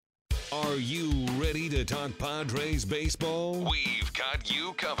Are you ready to talk Padres baseball? We've got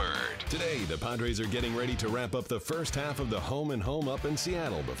you covered. Today, the Padres are getting ready to wrap up the first half of the home and home up in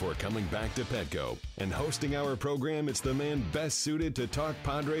Seattle before coming back to Petco. And hosting our program, it's the man best suited to talk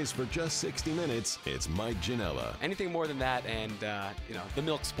Padres for just 60 minutes. It's Mike Janela. Anything more than that and, the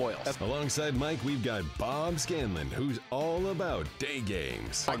milk spoils. Alongside Mike, we've got Bob Scanlan, who's all about day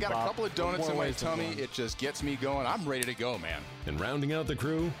games. I got a couple of donuts in my tummy. It just gets me going. I'm ready to go, man. And rounding out the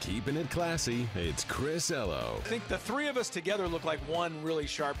crew, keeping it classy, it's Chris Ello. I think the three of us together look like one really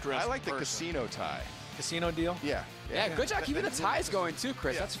sharp dressed I like the person. casino tie. Casino deal? Yeah. Yeah, good job keeping the ties going too,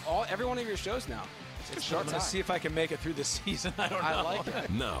 Chris. That's every one of your shows now. I'm going to see if I can make it through the season. I don't know. I like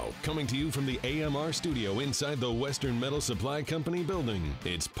it. Now, coming to you from the AMR studio inside the Western Metal Supply Company building,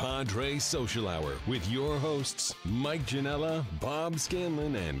 it's Padres Social Hour with your hosts, Mike Janela, Bob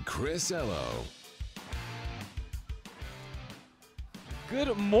Scanlan, and Chris Ello.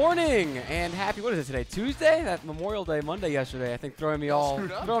 Good morning and happy, what is it today, Tuesday? That Memorial Day Monday yesterday, I think throwing me all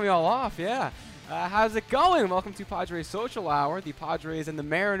off, yeah. How's it going? Welcome to Padres Social Hour, the Padres and the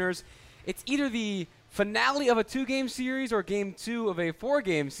Mariners. It's either the finale of a 2-game series or game 2 of a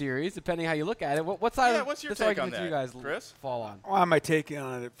 4-game series, depending how you look at it. What side what's your of take the on argument do that, you guys Chris? fall on? Well, my take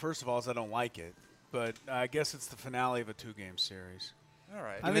on it, first of all, is I don't like it. But I guess it's the finale of a 2-game series. All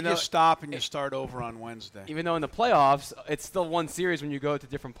right. I think you stop and you start over on Wednesday. Even though in the playoffs, it's still one series when you go to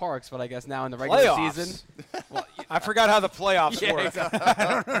different parks, but I guess now in the regular season. Well, I forgot how the playoffs Yeah, work. exactly.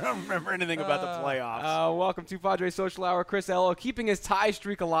 I don't remember anything about the playoffs. Welcome to Padres Social Hour. Chris Ello keeping his tie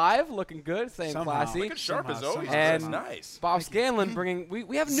streak alive, looking good, staying Somehow. classy. Looking sharp as always. And That's nice. Bob Scanlan bringing.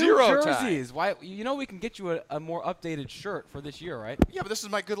 We have new Zero tie. jerseys. Why? We can get you a more updated shirt for this year, right? Yeah, but this is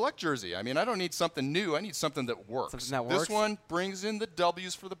my good luck jersey. I mean, I don't need something new. I need something that works. Something that works? This one brings in the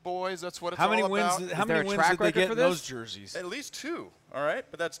W's for the boys. That's what it's How many all wins? about. How there many a wins track did they record get for in this? those jerseys? At least 2. All right,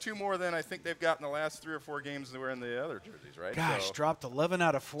 but that's 2 more than I think they've got in the last 3 or 4 games that were in the other jerseys, right? Gosh, So, dropped 11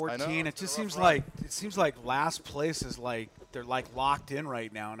 out of 14. I know, It it's just a rough seems like last place is like they're like locked in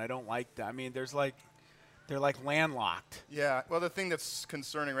right now, and I don't like that. I mean, they're like landlocked. Yeah, well, the thing that's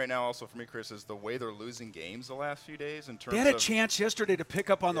concerning right now also for me, Chris, is the way they're losing games the last few days in terms They had a of chance yesterday to pick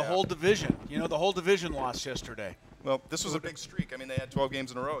up on the Yeah. whole division. You know, the whole division lost yesterday. Well, this was a big streak. I mean, they had 12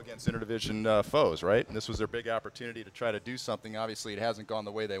 games in a row against interdivision foes, right? And this was their big opportunity to try to do something. Obviously, it hasn't gone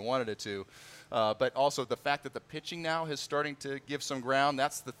the way they wanted it to. But also the fact that the pitching now is starting to give some ground,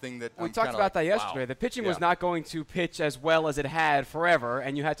 that's the thing that We I'm talked kinda about that like, yesterday. wow. The pitching Yeah. was not going to pitch as well as it had forever,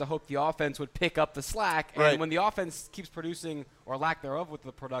 and you had to hope the offense would pick up the slack. And Right. when the offense keeps producing, or lack thereof with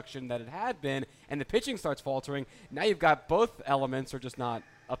the production that it had been, and the pitching starts faltering, now you've got both elements are just not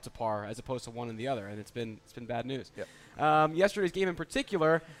up to par as opposed to one and the other, and it's been bad news. Yep. Yesterday's game in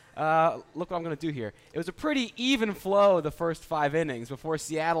particular, look what I'm going to do here. It was a pretty even flow the first 5 innings before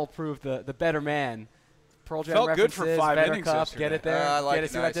Seattle proved the better man. Pearl Jam Felt good for references, 5 Better innings Cup, yesterday. get it there. I like get it.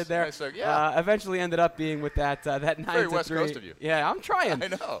 it. See what I Nice. did there? Nice, yeah. Eventually ended up being with that 9-3. Very West Coast of you. Yeah, I'm trying. I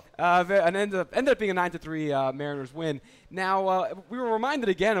know. And ended up being a 9-3 Mariners win. Now we were reminded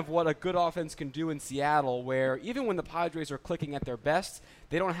again of what a good offense can do in Seattle, where even when the Padres are clicking at their best,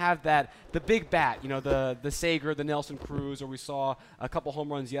 they don't have the big bat. You know, the Sager, the Nelson Cruz, or we saw a couple home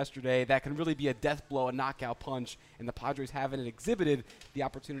runs yesterday that can really be a death blow, a knockout punch, and the Padres haven't exhibited the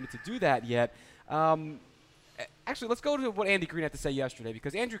opportunity to do that yet. Actually, let's go to what Andy Green had to say yesterday,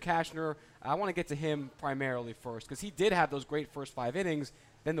 because Andrew Kashner, I want to get to him primarily first, because he did have those great first 5 innings.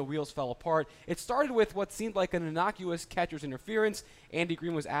 Then the wheels fell apart. It started with what seemed like an innocuous catcher's interference. Andy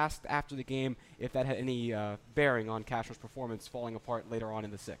Green was asked after the game if that had any bearing on Kashner's performance falling apart later on in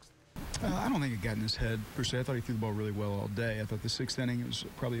the 6th. I don't think it got in his head, per se. I thought he threw the ball really well all day. I thought the 6th inning, it was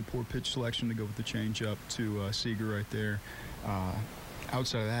probably a poor pitch selection to go with the changeup to Seager right there.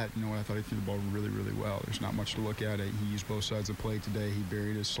 Outside of that, I thought he threw the ball really, really well. There's not much to look at. He used both sides of the plate today. He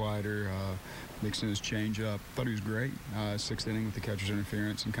buried his slider, mixed in his changeup. Thought he was great. 6th inning with the catcher's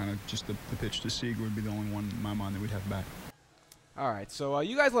interference, and kind of just the pitch to Seager would be the only one in my mind that we'd have back. All right, so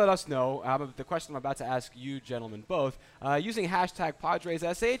you guys let us know the question I'm about to ask you gentlemen both using hashtag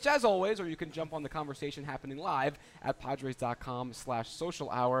PadresSH as always, or you can jump on the conversation happening live at Padres.com/social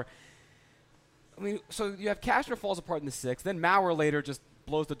hour. I mean, so you have Kashner falls apart in the 6th, then Maurer later just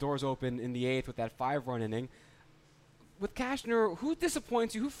blows the doors open in the 8th with that 5-run inning. With Kashner, who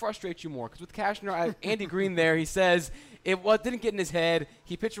disappoints you? Who frustrates you more? Because with Kashner, Andy Green there, he says it didn't get in his head.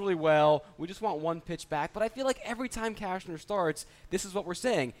 He pitched really well. We just want one pitch back. But I feel like every time Kashner starts, this is what we're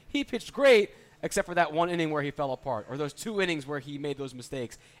saying. He pitched great, except for that 1 inning where he fell apart, or those 2 innings where he made those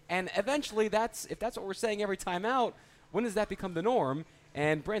mistakes. And eventually, if that's what we're saying every time out, when does that become the norm?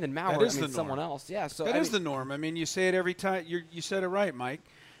 And Brandon Maurer, someone else. Yeah, so That is the norm. I mean, you say it every time. You said it right, Mike.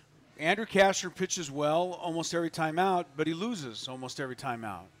 Andrew Kashner pitches well almost every time out, but he loses almost every time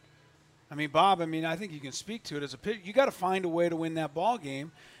out. I mean, Bob, I think you can speak to it as a pitcher. You got to find a way to win that ball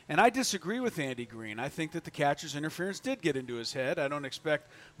game. And I disagree with Andy Green. I think that the catcher's interference did get into his head. I don't expect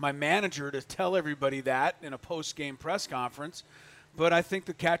my manager to tell everybody that in a post-game press conference. But I think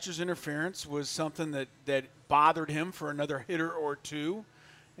the catcher's interference was something that bothered him for another hitter or two.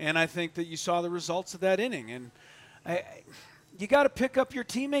 And I think that you saw the results of that inning. And you got to pick up your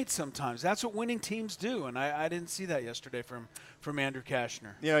teammates sometimes. That's what winning teams do, and I didn't see that yesterday from Andrew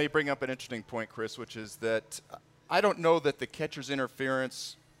Kashner. You know, you bring up an interesting point, Chris, which is that I don't know that the catcher's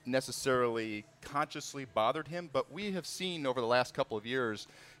interference necessarily consciously bothered him, but we have seen over the last couple of years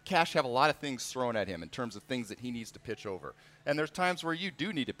Cash have a lot of things thrown at him in terms of things that he needs to pitch over. And there's times where you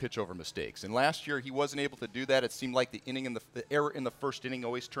do need to pitch over mistakes. And last year he wasn't able to do that. It seemed like the error in the first inning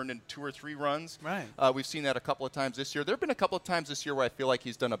always turned into 2 or 3 runs. Right. We've seen that a couple of times this year. There have been a couple of times this year where I feel like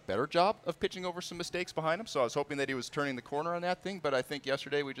he's done a better job of pitching over some mistakes behind him. So I was hoping that he was turning the corner on that thing. But I think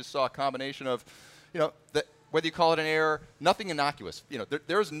yesterday we just saw a combination of, whether you call it an error, nothing innocuous.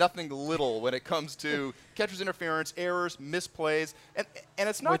 There's nothing little when it comes to catcher's interference, errors, misplays, and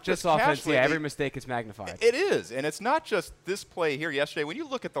it's not just offense. Yeah, every mistake is magnified. It is, and it's not just this play here yesterday. When you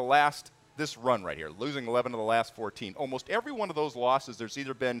look at this run right here, losing 11 of the last 14, almost every one of those losses, there's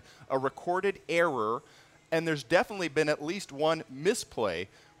either been a recorded error, and there's definitely been at least one misplay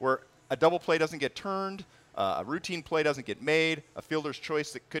where a double play doesn't get turned, a routine play doesn't get made, a fielder's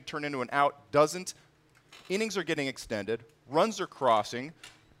choice that could turn into an out doesn't. Innings are getting extended, runs are crossing,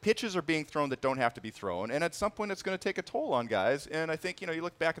 pitches are being thrown that don't have to be thrown, and at some point it's going to take a toll on guys. And I think, you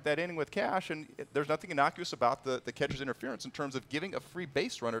look back at that inning with Cash, and there's nothing innocuous about the catcher's interference in terms of giving a free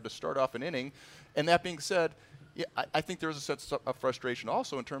base runner to start off an inning. And that being said, yeah, I think there's a sense of frustration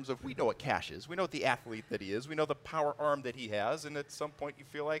also in terms of we know what Cash is. We know what the athlete that he is. We know the power arm that he has. And at some point you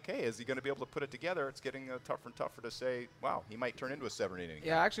feel like, hey, is he going to be able to put it together? It's getting tougher and tougher to say, wow, he might turn into a 7-inning inning.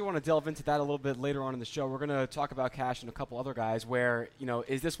 Yeah, I actually want to delve into that a little bit later on in the show. We're going to talk about Cash and a couple other guys where,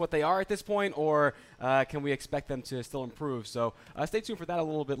 is this what they are at this point, or can we expect them to still improve? So stay tuned for that a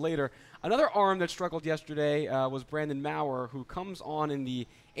little bit later. Another arm that struggled yesterday was Brandon Maurer, who comes on in the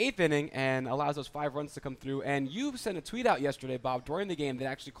 8th inning and allows those 5 runs to come through. And you sent a tweet out yesterday, Bob, during the game that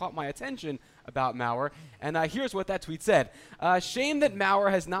actually caught my attention about Maurer. And here's what that tweet said. Shame that Maurer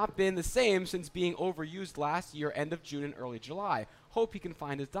has not been the same since being overused last year, end of June and early July. Hope he can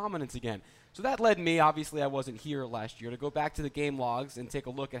find his dominance again. So that led me, obviously I wasn't here last year, to go back to the game logs and take a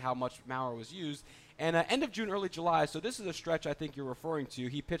look at how much Maurer was used. And end of June, early July, so this is a stretch I think you're referring to.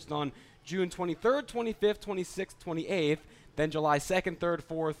 He pitched on June 23rd, 25th, 26th, 28th, then July 2nd, 3rd,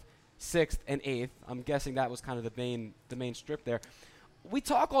 4th, 6th, and 8th. I'm guessing that was kind of the main strip there. We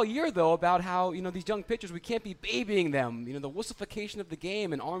talk all year, though, about how, these young pitchers, we can't be babying them. The wussification of the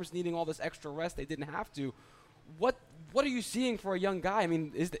game and arms needing all this extra rest they didn't have to. What are you seeing for a young guy? I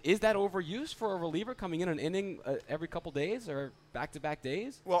mean, is that overuse for a reliever coming in an inning every couple days or back-to-back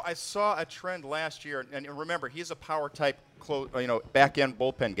days? Well, I saw a trend last year, and remember, he's a power type, back-end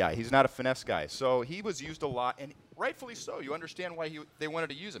bullpen guy. He's not a finesse guy, so he was used a lot, and rightfully so. You understand why they wanted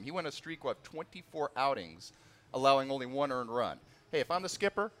to use him. He went a streak of 24 outings, allowing only 1 earned run. Hey, if I'm the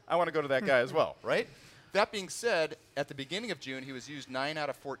skipper, I want to go to that guy as well, right? That being said, at the beginning of June, he was used 9 out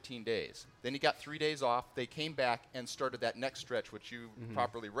of 14 days. Then he got 3 days off. They came back and started that next stretch, which you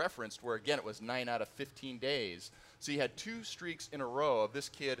properly referenced, where, again, it was 9 out of 15 days. So you had 2 streaks in a row of this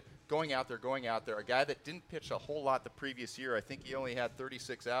kid going out there, a guy that didn't pitch a whole lot the previous year. I think he only had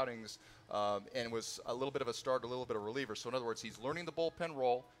 36 outings and was a little bit of a starter, a little bit of a reliever. So, in other words, he's learning the bullpen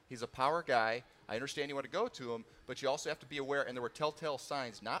role. He's a power guy. I understand you want to go to him, but you also have to be aware, and there were telltale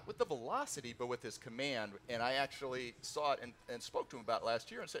signs, not with the velocity, but with his command. And I actually saw it and spoke to him about it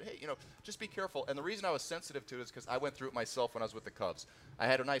last year and said, hey, just be careful. And the reason I was sensitive to it is because I went through it myself when I was with the Cubs. I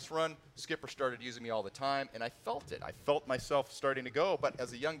had a nice run. Skipper started using me all the time, and I felt it. I felt myself starting to go. But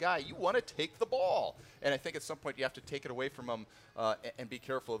as a young guy, you want to take the ball. And I think at some point you have to take it away from him and be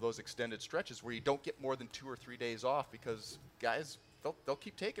careful of those extended stretches where you don't get more than 2 or 3 days off because guys – They'll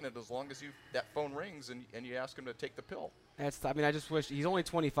keep taking it as long as that phone rings and you ask them to take the pill. I just wish he's only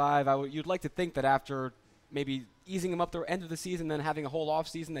 25. You'd like to think that after maybe easing him up the end of the season, then having a whole off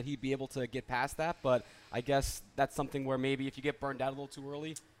season, that he'd be able to get past that. But I guess that's something where maybe if you get burned out a little too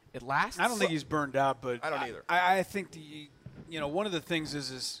early, it lasts. I don't think he's burned out, but I don't either. I think one of the things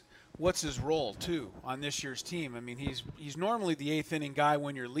is what's his role too on this year's team. I mean, he's normally the 8th inning guy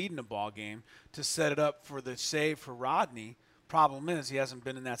when you're leading a ball game to set it up for the save for Rodney. Problem is he hasn't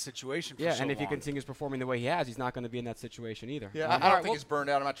been in that situation for so long. Yeah, and if he continues performing the way he has, he's not going to be in that situation either. Yeah, I don't think he's burned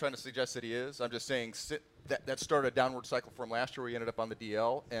out. I'm not trying to suggest that he is. I'm just saying that started a downward cycle for him last year where he ended up on the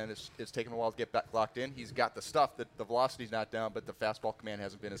DL, and it's taken a while to get back locked in. He's got the stuff that the velocity's not down, but the fastball command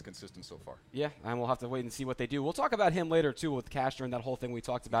hasn't been as consistent so far. Yeah, and we'll have to wait and see what they do. We'll talk about him later, too, with Cashner and that whole thing we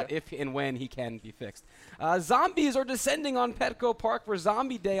talked about, if and when he can be fixed. Zombies are descending on Petco Park for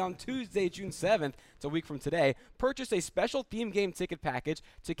Zombie Day on Tuesday, June 7th. It's a week from today. Purchase a special theme game ticket package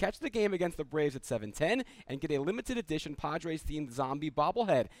to catch the game against the Braves at 7:10 and get a limited edition Padres-themed zombie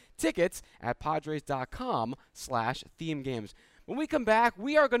bobblehead. Tickets at Padres.com/theme games. When we come back,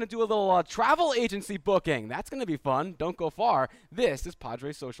 we are going to do a little travel agency booking. That's going to be fun. Don't go far. This is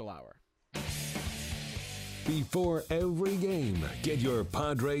Padres Social Hour. Before every game, get your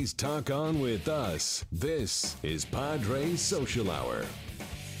Padres talk on with us. This is Padres Social Hour.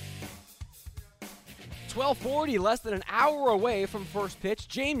 12:40, less than an hour away from first pitch.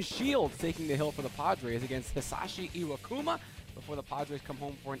 James Shields taking the hill for the Padres against Hisashi Iwakuma before the Padres come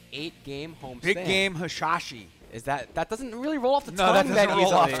home for an 8-game homestand. Big game Hisashi. Is that doesn't really roll off the No, tongue that doesn't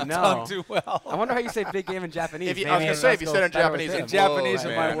roll off easily. the tongue too well. I wonder how you say big game in Japanese. I was going to say, if you said it in Japanese, In Japanese,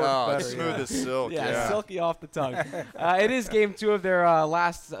 it might work better. It's smooth as silk. Yeah, silky off the tongue. It is game 2 of their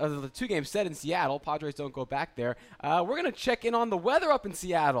last the 2 games set in Seattle. Padres don't go back there. We're going to check in on the weather up in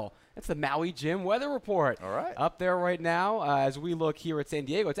Seattle. That's the Maui Jim weather report. All right. Up there right now, as we look here at San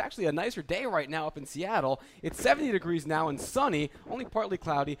Diego, it's actually a nicer day right now up in Seattle. It's 70 degrees now and sunny, only partly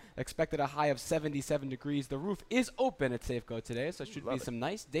cloudy. Expected a high of 77 degrees. The roof is open at Safeco today, so it should be some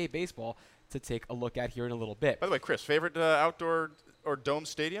nice day baseball to take a look at here in a little bit. By the way, Chris, favorite outdoor or dome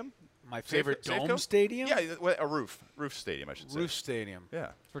stadium? My favorite dome Safeco? stadium? Yeah, a roof stadium, I should say. Roof stadium. Yeah.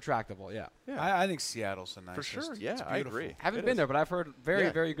 Retractable, yeah. I think Seattle's the nicest. For sure, yeah, It's I beautiful. agree. Haven't been there, but I've heard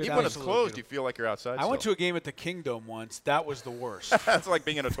very good Even when it's things. closed, you feel like you're outside. I went to a game at the Kingdom once. That was the worst. That's like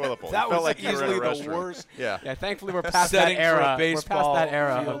being in a toilet bowl. That You felt was like you were in a easily the restaurant. worst. Yeah. Yeah, thankfully we're past that Setting for a era. We're baseball past that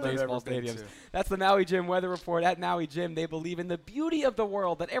era field of I've baseball ever been stadiums. to. That's the Maui Jim weather report. At Maui Jim, they believe in the beauty of the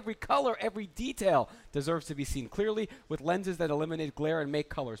world, that every color, every detail deserves to be seen clearly with lenses that eliminate glare and make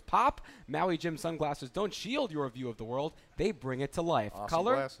colors pop. Maui Jim sunglasses don't shield your view of the world. They bring it to life. Awesome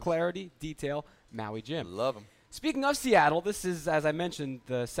Color, glasses. clarity, detail, Maui Jim. Love them. Speaking of Seattle, this is, as I mentioned,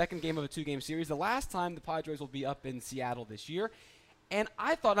 the second game of a 2-game series. The last time the Padres will be up in Seattle this year. And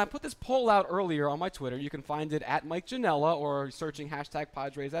I thought, and I put this poll out earlier on my Twitter. You can find it at Mike Janela or searching hashtag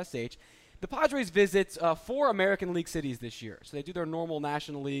PadresSH. The Padres visit 4 American League cities this year. So they do their normal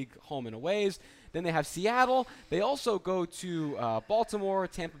National League home and aways. Then they have Seattle. They also go to Baltimore,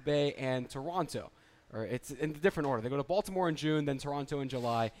 Tampa Bay, and Toronto. Or it's in a different order. They go to Baltimore in June, then Toronto in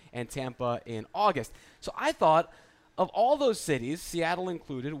July, and Tampa in August. So I thought, of all those cities, Seattle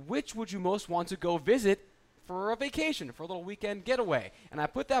included, which would you most want to go visit for a vacation, for a little weekend getaway? And I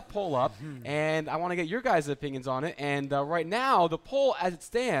put that poll up, and I want to get your guys' opinions on it. And right now, the poll as it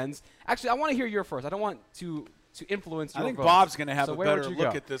stands, actually, I want to hear your first. I don't want to influence your I think votes. Bob's going to have So a where better would you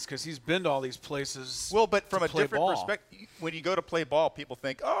look go? at this because he's been to all these places. Well, but from to a play different ball. perspective, when you go to play ball, people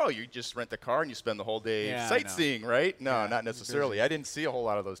think, oh, you just rent the car and you spend the whole day Yeah, I sightseeing, right? No, Yeah, not necessarily. I didn't see a whole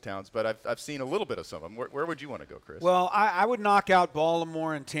lot of those towns, but I've seen a little bit of some of them. Where would you want to go, Chris? Well, I would knock out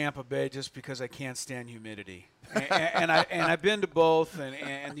Baltimore and Tampa Bay just because I can't stand humidity. and I've been to both,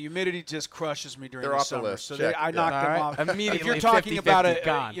 and the humidity just crushes me during They're the off the summer. list. So Check, I yeah. knock All them right. off. Immediately If you're talking 50-50 about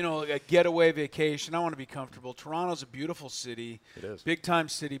gone. a getaway vacation, I want to be comfortable. Toronto's a beautiful city. It is. Big time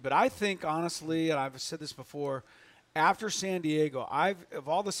city. But I think honestly, and I've said this before, after San Diego, of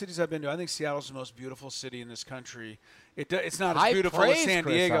all the cities I've been to, I think Seattle's the most beautiful city in this country. It's not as High beautiful as praise, San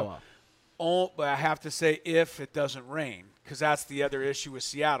Chris Diego. Ello. Oh, but I have to say if it doesn't rain, because that's the other issue with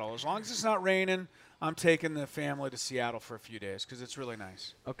Seattle. As long as it's not raining, I'm taking the family to Seattle for a few days because it's really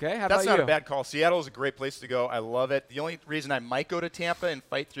nice. Okay, how That's about not you? a bad call. Seattle is a great place to go. I love it. The only reason I might go to Tampa and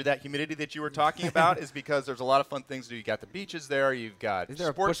fight through that humidity that you were talking about is because there's a lot of fun things to do. You got the beaches there. You've got Is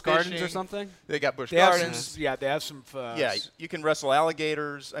there a sports Busch Gardens fishing. or something? They got Busch They have Gardens. some, they have some. Yeah, you can wrestle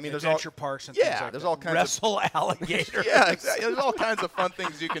alligators. I mean, there's all adventure parks and things like there's that. all kinds Wrestle alligator. of yeah, exactly. There's all kinds of fun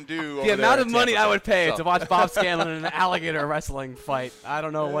things you can do. The over amount there of in money Tampa I would Bay. pay So- to watch Bob Scanlan in an alligator wrestling fight. I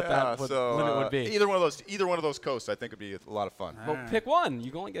don't know what that limit would be. Either one of those coasts, I think, would be a lot of fun. But pick one.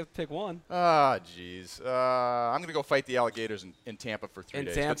 You can only get to pick one. Ah, jeez. I'm going to go fight the alligators in Tampa for 3 In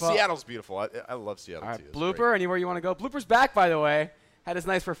days. Tampa? But Seattle's beautiful. I love Seattle, All too. right, It's Blooper, great. anywhere you want to go? Blooper's back, by the way. Had his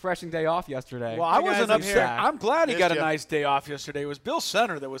nice refreshing day off yesterday. Well, I wasn't guys, upset. I'm I'm glad he Missed got a ya. nice day off yesterday. It was Bill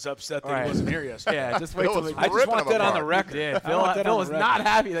Center that was upset that All right. he wasn't here yesterday. Yeah, just wait Bill till was we I just ripping want him that on the apart. record. did. I Phil want that Phil on was the not record.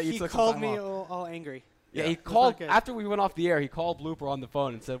 happy that you He took called some me time off. all angry. Yeah, It he was called not good. after we went off the air. He called Blooper on the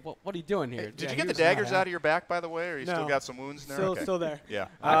phone and said, "What are you doing here?" Did Yeah, you he get the was not daggers happy. out of your back, by the way, or you still No. got some wounds there? Still, Okay. still there. Yeah.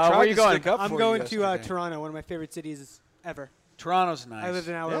 I tried where you to going? stick up I'm for going you to yesterday. Toronto, one of my favorite cities ever. Toronto's nice. I lived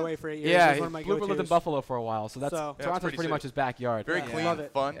an hour away for 8 years. It Yeah, was one of my Blooper lived in go-tos. Buffalo for a while, so that's So- Toronto's pretty much his backyard. Very Yeah. clean, Love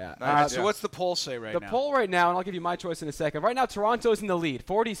it. fun. Yeah. Nice. So what's the poll say right The now? poll right now, and I'll give you my choice in a second. Right now, Toronto's in the lead,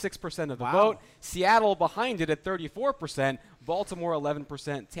 46% of the Wow. vote. Seattle behind it at 34%. Baltimore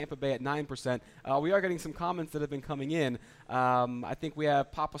 11%. Tampa Bay at 9%. We are getting some comments that have been coming in. I think we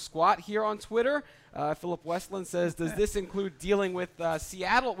have Papa Squat here on Twitter. Philip Westland says, does this include dealing with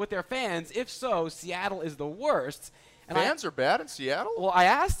Seattle, with their fans? If so, Seattle is the worst. And Fans are bad in Seattle? Well, I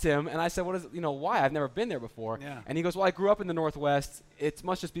asked him, and I said, "What is why? I've never been there before." Yeah. And he goes, "Well, I grew up in the Northwest. It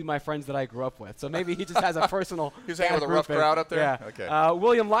must just be my friends that I grew up with. So maybe he just has a personal." He's hanging with a rough grouping. crowd up there? Yeah. Okay.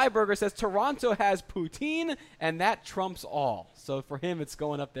 William Lieberger says Toronto has poutine, and that trumps all. So for him, it's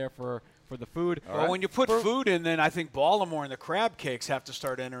going up there for the food. Well, when you put food in, then I think Baltimore and the crab cakes have to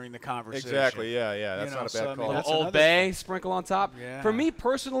start entering the conversation. Exactly, yeah. That's not a bad call. that's Old another Bay sprinkle on top. Yeah. For me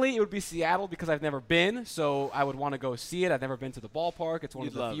personally, it would be Seattle because I've never been, so I would want to go see it. I've never been to the ballpark. It's one You'd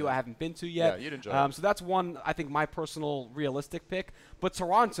of the love few it. I haven't been to yet. Yeah, you'd enjoy it. So that's one, I think, my personal realistic pick. But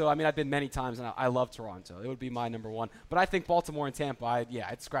Toronto, I mean, I've been many times, and I love Toronto. It would be my number one. But I think Baltimore and Tampa,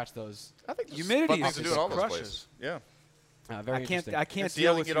 I'd scratch those. I think there's Humidity fun is things to do in all those crushes. places. Yeah. Very I can't And deal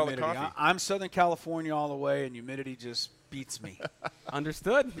Seattle with can get all the humidity. coffee. I'm Southern California all the way, and humidity just beats me.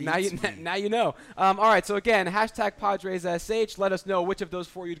 Understood. Now you, Beats me. now you know. All right, so again, hashtag PadresSH. Let us know which of those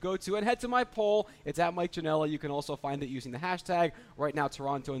four you'd go to. And head to my poll. It's at Mike Janela. You can also find it using the hashtag. Right now,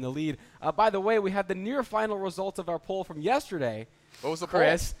 Toronto in the lead. By the way, we have the near final results of our poll from yesterday. What was the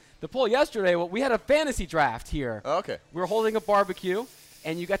Chris? The poll yesterday, well, we had a fantasy draft here. poll? Okay. We were holding a barbecue,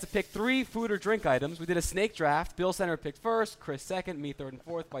 and you got to pick 3 food or drink items. We did a snake draft. Bill Center picked first, Chris second, me third and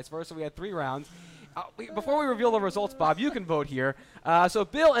fourth, vice versa. We had 3 rounds. Before we reveal the results, Bob, you can vote here. So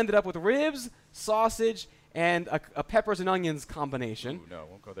Bill ended up with ribs, sausage, and a peppers and onions combination. Ooh, no,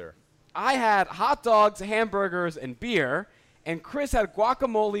 won't go there. I had hot dogs, hamburgers, and beer, and Chris had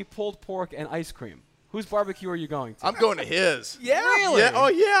guacamole, pulled pork, and ice cream. Whose barbecue are you going to? I'm going to his. Yeah? Really? Yeah. Oh,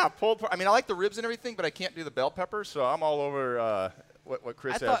 yeah. Pulled pork. I mean, I like the ribs and everything, but I can't do the bell peppers, so I'm all over what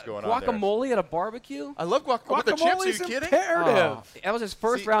Chris has going on there. Guacamole at a barbecue? I love guacamole. With the chips, are you Guacamole's kidding? imperative. That was his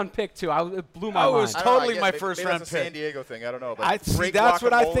first round pick, too. It blew my Oh, it mind. was I don't know, totally I guess my maybe first that's round a San pick. Diego thing. I don't know. But I see. great That's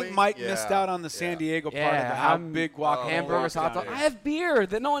what I think guacamole, Mike yeah, missed out on the San Diego part of it. How big guacamole hamburgers, hot is. dogs. I have beer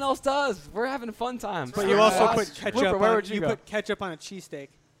that no one else does. We're having fun times. But you also put Blooper, ketchup where on, would you go? put ketchup on a cheesesteak.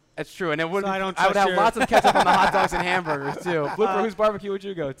 That's true, and it wouldn't. I don't I would trust have your- lots of ketchup on the hot dogs and hamburgers too. Blooper, whose barbecue would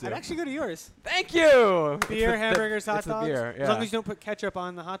you go to? I'd actually go to yours. Thank you. Beer, hamburgers, hot it's the dogs. beer, As long yeah. as you don't put ketchup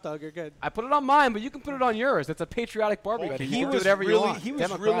on the hot dog, you're good. I put it on mine, but you can put it on yours. It's a patriotic barbecue. You He can do was whatever you really want. he was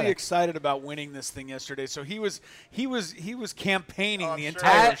really Democratic. excited about winning this thing yesterday. So he was campaigning Oh, the I'm sure.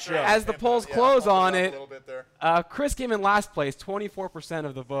 entire As- show. as the polls Yeah, close pump on up it, a little bit there. Chris came in last place, 24%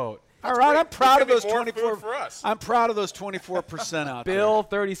 of the vote. All right, I'm proud of There's those gonna be more 24. food for us. I'm proud of those 24% out there. Bill,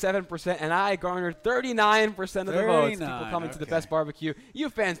 37%, and I garnered 39% of the votes. People 39, coming to the okay. best barbecue. You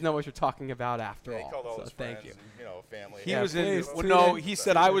fans know what you're talking about after He all. called all So his thank friends you. and, family. He Yeah, was in. please, Well, tweet no, it. he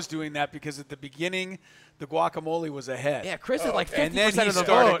said I was doing that because at the beginning, the guacamole was ahead. Yeah, Chris had like 50% And then he of the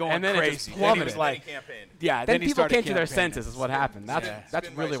started vote, going and then crazy. it just Then he plummeted. was like, campaign. yeah. Then he people started came to their campaigning. senses is what happened. That's It's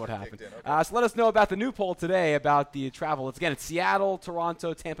been really nice what when it happened. kicked in. Okay. So let us know about the new poll today about the travel. Again, it's Seattle,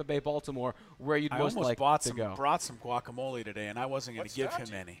 Toronto, Tampa Bay, Baltimore, where you'd I most almost like bought to some, go. brought some guacamole today, and I wasn't going to give him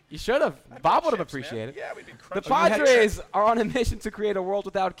any. You should have. Bob would have Chips, man. appreciated it. Yeah, we'd be The crunching. Padres are on a mission to create a world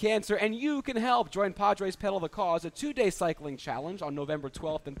without cancer, and you can help. Join Padres Pedal the Cause, a 2-day cycling challenge on November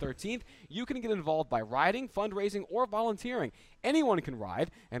 12th and 13th. You can get involved by riding, fundraising, or volunteering. Anyone can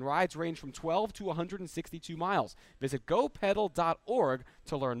ride, and rides range from 12 to 162 miles. Visit gopedal.org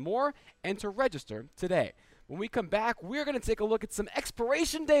to learn more and to register today. When we come back, we're going to take a look at some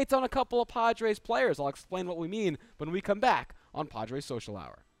expiration dates on a couple of Padres players. I'll explain what we mean when we come back on Padres Social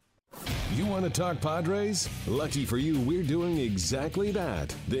Hour. You want to talk Padres? Lucky for you, we're doing exactly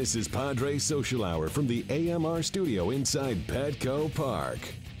that. This is Padres Social Hour from the AMR studio inside Petco Park.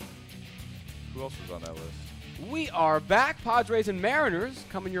 Who else was on that list? We are back. Padres and Mariners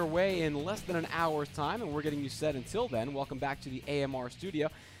coming your way in less than an hour's time, and we're getting you set until then. Welcome back to the AMR studio.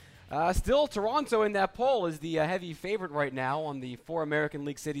 Still, Toronto in that poll is the heavy favorite right now on the 4 American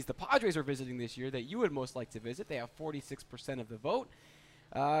League cities the Padres are visiting this year that you would most like to visit. They have 46% of the vote.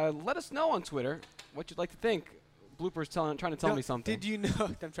 Let us know on Twitter what you'd like to think. Blooper's trying to tell me something. Did you know?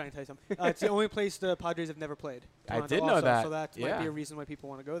 I'm trying to tell you something. It's the only place the Padres have never played. I Toronto did know also, that. So that Yeah. might be a reason why people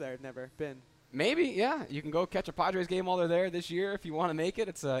want to go there. I've never been. Maybe, yeah. You can go catch a Padres game while they're there this year if you want to make it.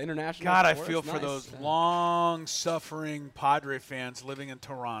 It's international. God, I sport. feel It's for nice. those Yeah. long-suffering Padre fans living in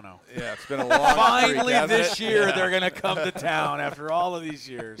Toronto. Yeah, it's been a long Finally, streak, hasn't this it? year Yeah. they're going to come to town after all of these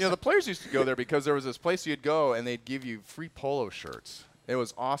years. You know, the players used to go there because there was this place you'd go and they'd give you free polo shirts. It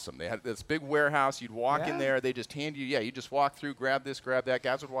was awesome. They had this big warehouse. You'd walk in there. They just hand you, you just walk through, grab this, grab that.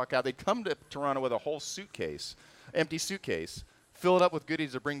 Guys would walk out. They'd come to Toronto with a whole suitcase, empty suitcase, fill it up with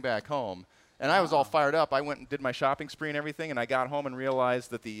goodies to bring back home. And I was all fired up. I went and did my shopping spree and everything, and I got home and realized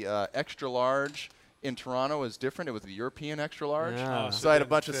that the extra large in Toronto is different. It was the European extra large. Yeah. So I had a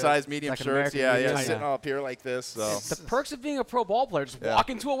bunch of size medium Like an shirts. American medium, Sitting yeah. all up here like this. So. The perks of being a pro ball player, just walk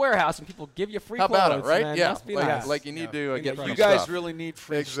into a warehouse and people give you free How clothes. about it, right? Man. Yeah, Must be like, nice. like you need to get free you guys stuff. really need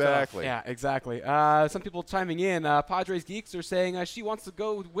free Exactly. Yeah, exactly. Some people chiming in. Padres Geeks are saying she wants to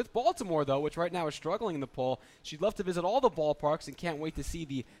go with Baltimore, though, which right now is struggling in the poll. She'd love to visit all the ballparks and can't wait to see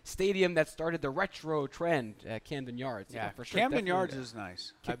the stadium that started the retro trend at Camden Yards. Yeah, for sure. Camden definitely Yards is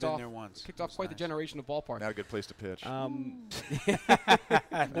nice. I've been there once. Kicked off quite the generation of ballparks. Not a good place to pitch. Well,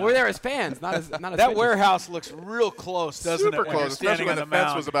 we're there as fans, not as That pitchers. warehouse looks real close, doesn't Super it? when you're close, especially standing when on the fence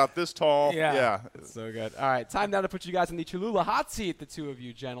mound. was about this tall. Yeah. So good. All right, time now to put you guys in the Cholula hot seat, the two of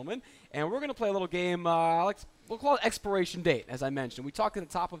you gentlemen. And we're going to play a little game, we'll call it expiration date, as I mentioned. We talked at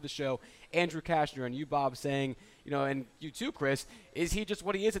the top of the show, Andrew Kashner and you, Bob, saying, and you too, Chris, is he just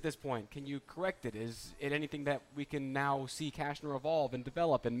what he is at this point? Can you correct it? Is it anything that we can now see Kashner evolve and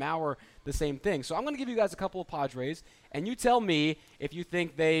develop, and Maurer the same thing? So I'm going to give you guys a couple of Padres, and you tell me if you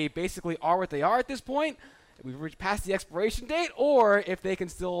think they basically are what they are at this point, we've reached past the expiration date, or if they can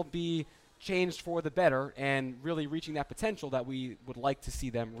still be changed for the better and really reaching that potential that we would like to see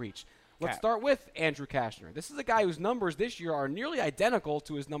them reach. Let's start with Andrew Kashner. This is a guy whose numbers this year are nearly identical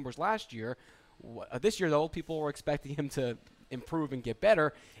to his numbers last year. This year, though, people were expecting him to improve and get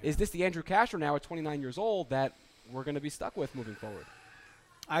better. Is this the Andrew Kashner now at 29 years old that we're going to be stuck with moving forward?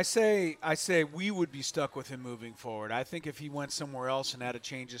 I say we would be stuck with him moving forward. I think if he went somewhere else and had a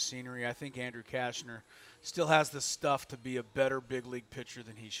change of scenery, I think Andrew Kashner still has the stuff to be a better big league pitcher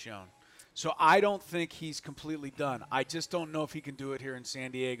than he's shown. So I don't think he's completely done. I just don't know if he can do it here in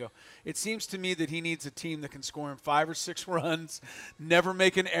San Diego. It seems to me that he needs a team that can score him 5 or 6 runs, never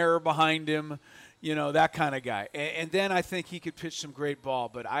make an error behind him, that kind of guy. And then I think he could pitch some great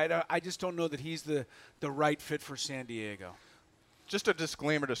ball. But I just don't know that he's the right fit for San Diego. Just a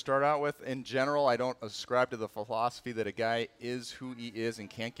disclaimer to start out with. In general, I don't ascribe to the philosophy that a guy is who he is and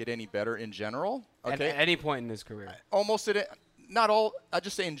can't get any better in general. Okay? At any point in his career. Almost at it. Not all. I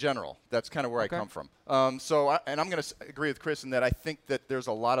just say in general. That's kind of where I come from. I'm going to agree with Chris in that I think that there's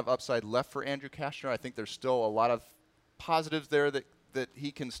a lot of upside left for Andrew Kashner. I think there's still a lot of positives there that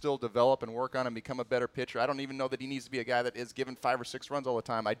he can still develop and work on and become a better pitcher. I don't even know that he needs to be a guy that is given 5 or 6 runs all the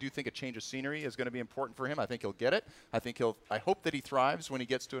time. I do think a change of scenery is going to be important for him. I think he'll get it. I hope that he thrives when he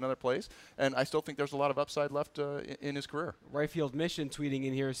gets to another place. And I still think there's a lot of upside left in his career. Right Field Mission tweeting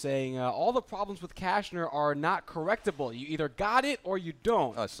in here saying, all the problems with Kashner are not correctable. You either got it or you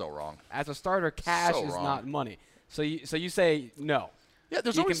don't. That's so wrong. As a starter, cash So is wrong. not money. So you say no. Yeah,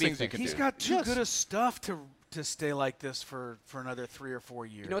 there's He always can be things you can do. He's got too good of stuff to stay like this for another 3 or 4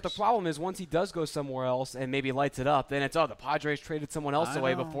 years. You know what the problem is? Once he does go somewhere else and maybe lights it up, then it's, the Padres traded someone else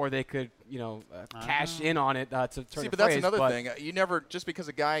away before they could, cash in on it to turn See, a but that's phrase, another thing. You never, just because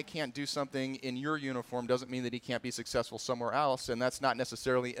a guy can't do something in your uniform doesn't mean that he can't be successful somewhere else, and that's not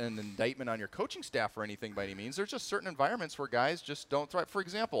necessarily an indictment on your coaching staff or anything by any means. There's just certain environments where guys just don't thrive. For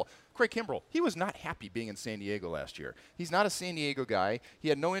example, Craig Kimbrell, he was not happy being in San Diego last year. He's not a San Diego guy. He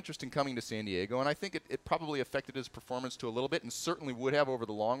had no interest in coming to San Diego, and I think it probably affected his performance to a little bit, and certainly would have over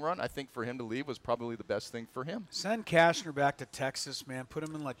the long run. I think for him to leave was probably the best thing for him. Send Kashner back to Texas, man. Put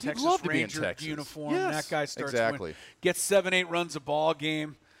him in like He'd Texas love to be in Ranger Texas. uniform. Yes, That guy starts exactly. winning. Gets 7-8 runs a ball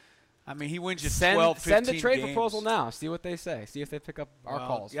game. I mean, he wins you send 12, 15 send the trade games. proposal now. See what they say. See if they pick up our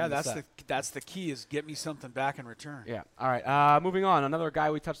calls. Yeah, from the that's set. that's the key is get me something back in return. Yeah. All right. Moving on. Another guy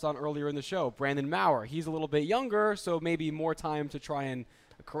we touched on earlier in the show, Brandon Maurer. He's a little bit younger, so maybe more time to try and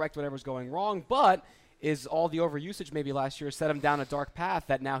correct whatever's going wrong. But is all the overusage maybe last year set him down a dark path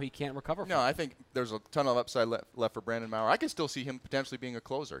that now he can't recover from? No, I think there's a ton of upside left for Brandon Maurer. I can still see him potentially being a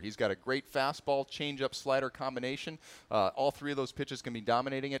closer. He's got a great fastball, changeup, slider combination. All 3 of those pitches can be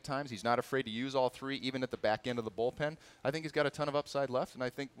dominating at times. He's not afraid to use all 3, even at the back end of the bullpen. I think he's got a ton of upside left, and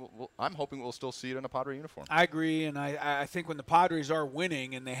I think I'm hoping we'll still see it in a Padre uniform. I agree, and I think when the Padres are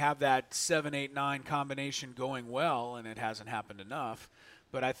winning and they have that 7, 8, 9 combination going well, and it hasn't happened enough,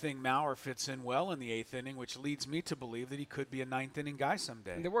 But I think Maurer fits in well in the 8th inning, which leads me to believe that he could be a 9th inning guy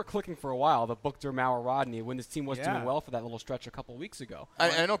someday. And they were clicking for a while, the Buchter, Maurer, Rodney, when this team was doing well for that little stretch a couple weeks ago.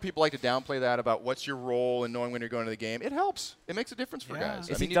 I know people like to downplay that about what's your role and knowing when you're going to the game. It helps. It makes a difference for guys.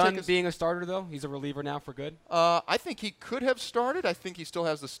 Is he done being a starter, though? He's a reliever now for good? I think he could have started. I think he still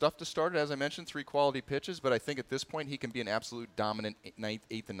has the stuff to start. As I mentioned, 3 quality pitches. But I think at this point he can be an absolute dominant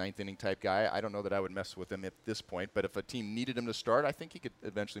 8th and 9th inning type guy. I don't know that I would mess with him at this point. But if a team needed him to start, I think he could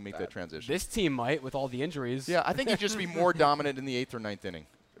eventually make that transition. This team might, with all the injuries. Yeah, I think he'd just be more dominant in the 8th or 9th inning,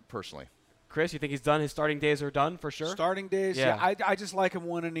 personally. Chris, you think he's done? His starting days are done for sure? Starting days, yeah. I just like him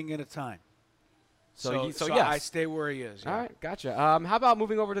 1 inning at a time. So yes. I stay where he is. Yeah. All right, gotcha. How about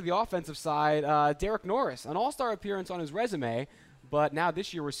moving over to the offensive side? Derek Norris, an all-star appearance on his resume, but now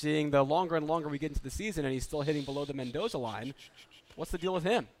this year we're seeing the longer and longer we get into the season, and he's still hitting below the Mendoza line. What's the deal with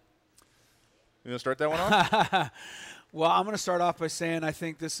him? You going to start that one off? Well, I'm going to start off by saying I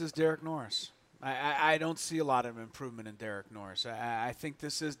think this is Derek Norris. I don't see a lot of improvement in Derek Norris. I think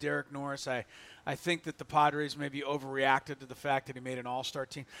this is Derek Norris. I think that the Padres maybe overreacted to the fact that he made an all-star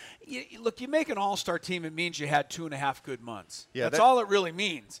team. Look, you make an all-star team, it means you had 2.5 good months. Yeah, that's all it really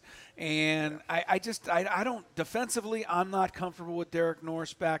means. And I don't – defensively, I'm not comfortable with Derek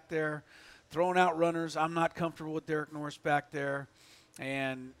Norris back there. Throwing out runners, I'm not comfortable with Derek Norris back there.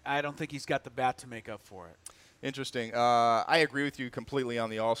 And I don't think he's got the bat to make up for it. Interesting. I agree with you completely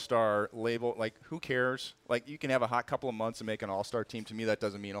on the all-star label. Like, who cares? Like, you can have a hot couple of months and make an all-star team. To me, that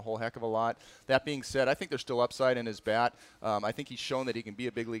doesn't mean a whole heck of a lot. That being said, I think there's still upside in his bat. I think he's shown that he can be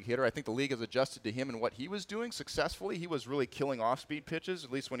a big league hitter. I think the league has adjusted to him and what he was doing successfully. He was really killing off-speed pitches,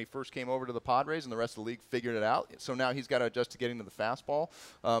 at least when he first came over to the Padres, and the rest of the league figured it out. So now he's got to adjust to getting to the fastball.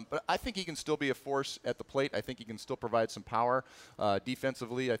 But I think he can still be a force at the plate. I think he can still provide some power.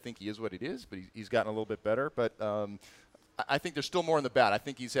 Defensively, I think he is what it is, but he's gotten a little bit better. But I think there's still more in the bat. I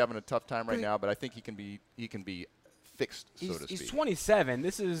think he's having a tough time right now, but I think he can be fixed, so to speak. He's 27.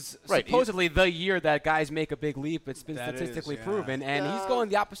 This is supposedly the year that guys make a big leap. It's been statistically proven, and he's going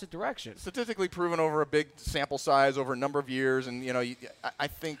the opposite direction. Statistically proven over a big sample size over a number of years, and I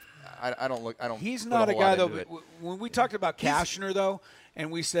think I don't. He's not a guy though. When we talked about Cashner though,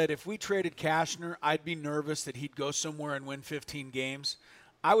 and we said if we traded Cashner, I'd be nervous that he'd go somewhere and win 15 games.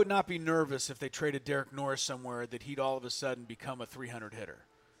 I would not be nervous if they traded Derek Norris somewhere that he'd all of a sudden become a 300 hitter.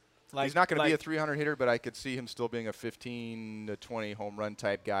 He's not going to be a 300 hitter, but I could see him still being a 15 to 20 home run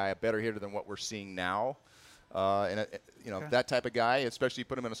type guy, a better hitter than what we're seeing now. That type of guy, especially you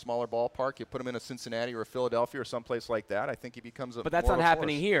put him in a smaller ballpark, you put him in a Cincinnati or a Philadelphia or someplace like that, I think he becomes a. But that's not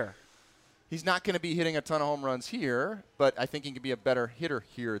happening here. He's not going to be hitting a ton of home runs here, but I think he can be a better hitter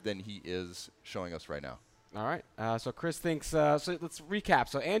here than he is showing us right now. All right. So Chris thinks so let's recap.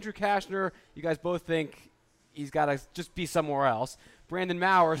 So Andrew Cashner, you guys both think he's got to just be somewhere else. Brandon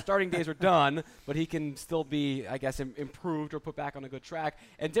Maurer, starting days are done, but he can still be, I guess, improved or put back on a good track.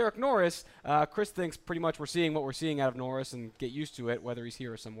 And Derek Norris, Chris thinks pretty much we're seeing what we're seeing out of Norris and get used to it, whether he's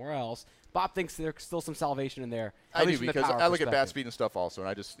here or somewhere else. Bob thinks there's still some salvation in there. I do, because I look at bat speed and stuff also, and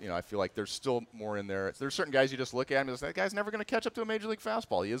I just, I feel like there's still more in there. There's certain guys you just look at and that guy's never going to catch up to a major league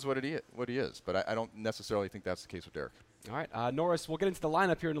fastball. He is what he is, but I don't necessarily think that's the case with Derek. All right, Norris, we'll get into the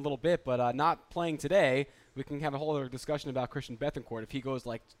lineup here in a little bit, but not playing today. We can have a whole other discussion about Christian Bethancourt. If he goes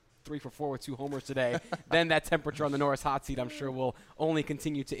like 3 for 4 with 2 homers today, then that temperature on the Norris hot seat, I'm sure, will only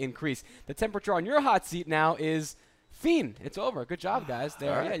continue to increase. The temperature on your hot seat now is fiend. It's over. Good job, guys.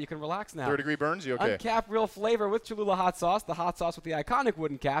 There, right. Yeah, you can relax now. 3rd-degree burns, you okay? Uncapped real flavor with Cholula hot sauce, the hot sauce with the iconic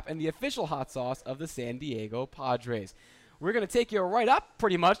wooden cap, and the official hot sauce of the San Diego Padres. We're going to take you right up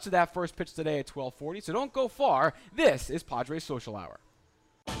pretty much to that first pitch today at 12:40, so don't go far. This is Padres Social Hour.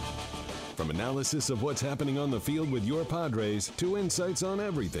 From analysis of what's happening on the field with your Padres to insights on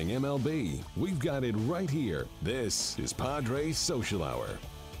everything MLB, we've got it right here. This is Padres Social Hour.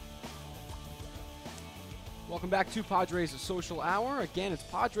 Welcome back to Padres Social Hour. Again, it's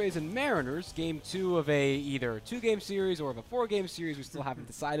Padres and Mariners, game 2 of either a 2-game series or of a 4-game series. We still haven't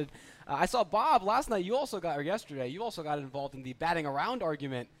decided. I saw Bob last night. Yesterday, you also got involved in the batting around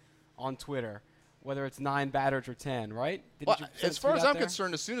argument on Twitter, whether it's 9 batters or 10, right? As far as I'm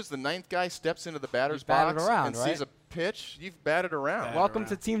concerned, as soon as the 9th guy steps into the batter's box and sees a pitch, you've batted around. Welcome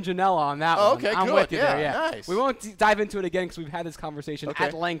to Team Janela on that one. Okay, I'm good. with you there, Nice. We won't dive into it again because we've had this conversation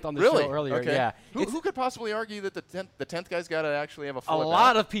at length on the show earlier. Okay. Yeah. Who could possibly argue that the 10th guy's got to actually have a full A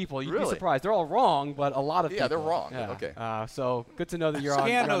lot of people. You'd be surprised. They're all wrong, but a lot of people. Yeah, they're wrong. Yeah. Okay. So good to know that you're on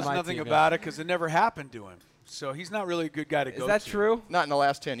Scan knows my nothing team, about it because it never happened to him. So he's not really a good guy to go to. Is that true? Not in the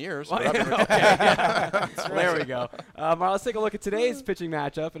last 10 years. There we go. All right, let's take a look at today's pitching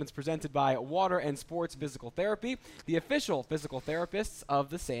matchup, and it's presented by Water and Sports Physical Therapy, the official physical therapists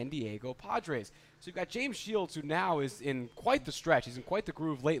of the San Diego Padres. So you've got James Shields, who now is in quite the stretch. He's in quite the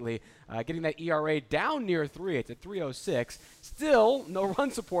groove lately, getting that ERA down near 3. It's at 3.06. Still, no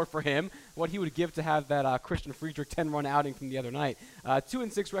run support for him, what he would give to have that Christian Friedrich 10-run outing from the other night.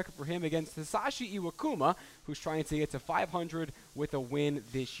 2-6 record for him against Hisashi Iwakuma, who's trying to get to 500 with a win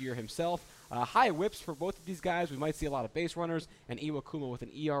this year himself. High whips for both of these guys. We might see a lot of base runners, and Iwakuma with an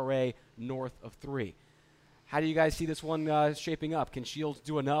ERA north of 3. How do you guys see this one shaping up? Can Shields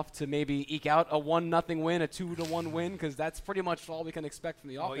do enough to maybe eke out a 1-0 win, a 2-1 win? Because that's pretty much all we can expect from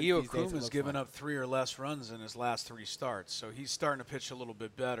the offense these days. Iwakuma's given up 3 or less runs in his last 3 starts, so he's starting to pitch a little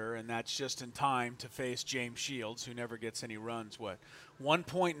bit better, and that's just in time to face James Shields, who never gets any runs.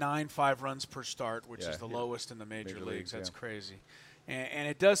 1.95 runs per start, which is the lowest in the major leagues. That's crazy. And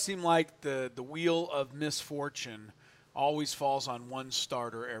it does seem like the wheel of misfortune always falls on one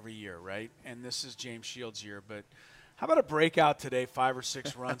starter every year, right? And this is James Shields' year. But how about a breakout today, 5 or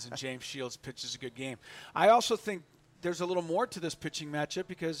 6 runs, and James Shields pitches a good game? I also think there's a little more to this pitching matchup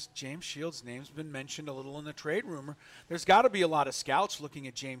because James Shields' name's been mentioned a little in the trade rumor. There's got to be a lot of scouts looking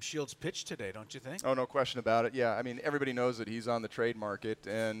at James Shields' pitch today, don't you think? Oh, no question about it. Yeah, I mean, everybody knows that he's on the trade market,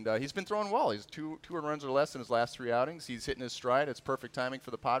 and he's been throwing well. He's two runs or less in his last 3 outings. He's hitting his stride. It's perfect timing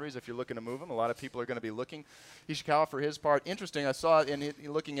for the Padres if you're looking to move him. A lot of people are going to be looking. Ishikawa, for his part, interesting. I saw in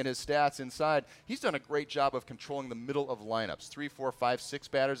looking at his stats inside, he's done a great job of controlling the middle of lineups. 3, 4, 5, 6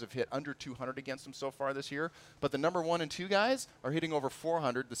 batters have hit under 200 against him so far this year, but the number 1 and 2 guys are hitting over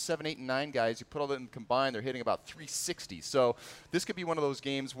 400. The 7, 8, and 9 guys, you put all of them combined, they're hitting about 360. So this could be one of those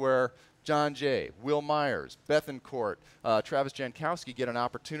games where John Jay, Will Myers, Bethancourt, Travis Jankowski get an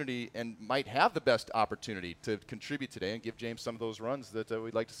opportunity and might have the best opportunity to contribute today and give James some of those runs that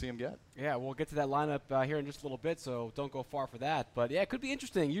we'd like to see him get. Yeah, we'll get to that lineup here in just a little bit, so don't go far for that. But, yeah, it could be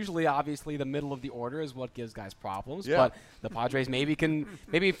interesting. Usually, obviously, the middle of the order is what gives guys problems. Yeah. But the Padres maybe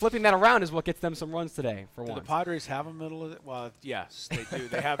flipping that around is what gets them some runs today for once. Do the Padres have a middle of it? Well, yes, they do.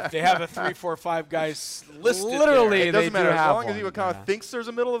 They have a 3, 4, 5 guys listed. Literally, there. It doesn't matter. As long as he Iwakuma thinks there's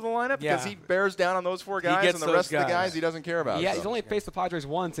a middle of the lineup, because Yeah. he bears down on those 4 guys, and the rest of the guys he doesn't care about. Yeah, so. he's only faced the Padres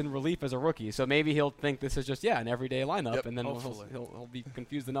once in relief as a rookie, so maybe he'll think this is just, an everyday lineup, Yep, and then hopefully. he'll be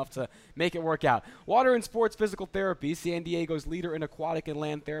confused enough to make it work out. Water and Sports Physical Therapy, San Diego's leader in aquatic and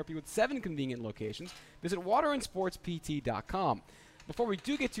land therapy with 7 convenient locations. Visit waterandsportspt.com. Before we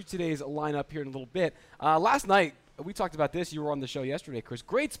do get to today's lineup here in a little bit, last night, we talked about this. You were on the show yesterday, Chris.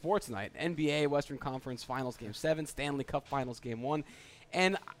 Great sports night. NBA Western Conference Finals Game 7, Stanley Cup Finals Game 1.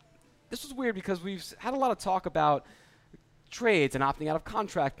 And this was weird because we've had a lot of talk about trades and opting out of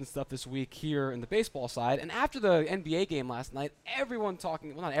contract and stuff this week here in the baseball side. And after the NBA game last night, everyone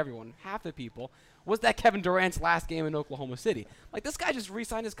talking, well, not everyone, half the people, was that Kevin Durant's last game in Oklahoma City. Like, this guy just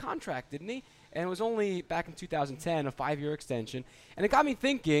re-signed his contract, didn't he? And it was only back in 2010, a 5-year extension. And it got me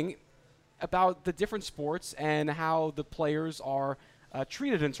thinking about the different sports and how the players are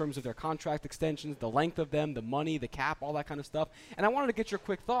treated in terms of their contract extensions, the length of them, the money, the cap, all that kind of stuff. And I wanted to get your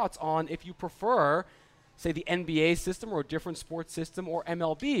quick thoughts on if you prefer, say, the NBA system or a different sports system, or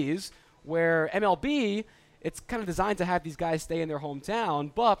MLB's, where MLB, it's kind of designed to have these guys stay in their hometown,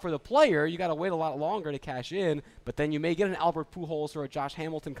 but for the player, you got to wait a lot longer to cash in, but then you may get an Albert Pujols or a Josh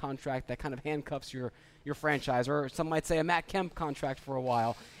Hamilton contract that kind of handcuffs your franchise, or some might say a Matt Kemp contract for a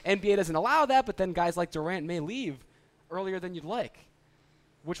while. NBA doesn't allow that, but then guys like Durant may leave earlier than you'd like.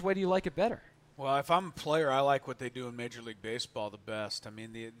 Which way do you like it better? Well, if I'm a player, I like what they do in Major League Baseball the best. I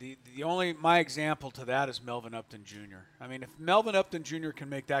mean, the only my example to that is Melvin Upton Jr. I mean, if Melvin Upton Jr. can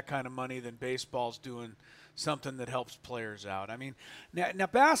make that kind of money, then baseball's doing something that helps players out. I mean, now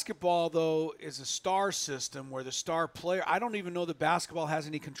basketball, though, is a star system where the star player, I don't even know that basketball has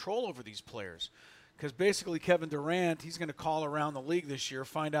any control over these players. Because basically Kevin Durant, he's going to call around the league this year,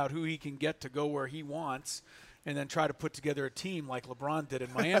 find out who he can get to go where he wants, and then try to put together a team like LeBron did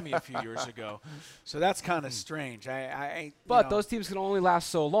in Miami a few years ago. So that's kind of strange. But those teams can only last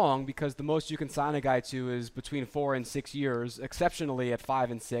so long because the most you can sign a guy to is between 4 and 6 years, exceptionally at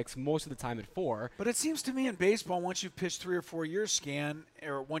 5 and 6, most of the time at 4. But it seems to me in baseball, once you've pitched 3 or 4 years,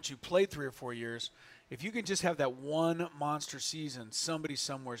 or once you've played 3 or 4 years, if you can just have that one monster season, somebody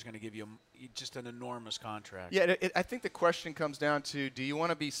somewhere is going to give you just an enormous contract. Yeah, I think the question comes down to, do you want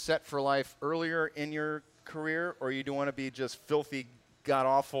to be set for life earlier in your career, or you do want to be just filthy,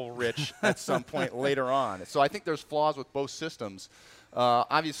 god-awful rich at some point later on? So I think there's flaws with both systems.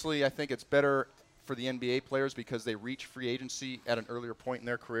 Obviously, I think it's better for the NBA players because they reach free agency at an earlier point in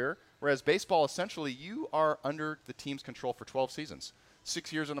their career. Whereas baseball, essentially, you are under the team's control for 12 seasons.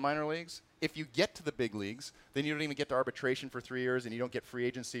 6 years in the minor leagues. If you get to the big leagues, then you don't even get to arbitration for 3 years, and you don't get free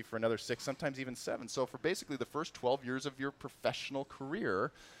agency for another 6, sometimes even 7. So for basically the first 12 years of your professional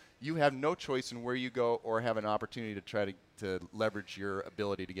career, you have no choice in where you go or have an opportunity to try to leverage your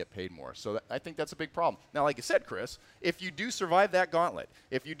ability to get paid more. So I think that's a big problem. Now, like you said, Chris, if you do survive that gauntlet,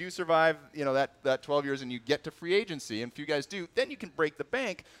 if you do survive that 12 years and you get to free agency, and if you guys do, then you can break the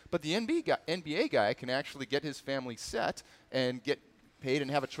bank. But the NBA guy can actually get his family set and get paid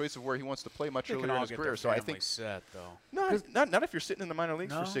and have a choice of where he wants to play much earlier in his career. So I think set though. Not if you're sitting in the minor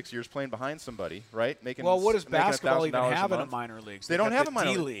leagues for 6 years playing behind somebody, right? What does basketball even have in a a minor leagues? They don't have a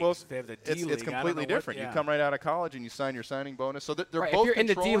minor league. Well, they have the D league. It's completely different. You come right out of college and you sign your signing bonus. So they're both if you're in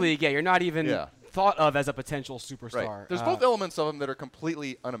the D league, you're not even thought of as a potential superstar. Right. There's both elements of them that are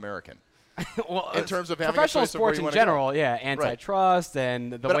completely un-American. Well, in terms of having professional a choice sports of where in you general, antitrust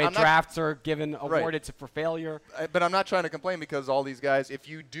and the way drafts are awarded for failure. But I'm not trying to complain because all these guys, if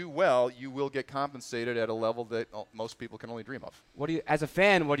you do well, you will get compensated at a level that most people can only dream of. As a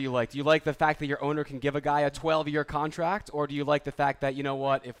fan, what do you like? Do you like the fact that your owner can give a guy a 12-year contract, or do you like the fact that, you know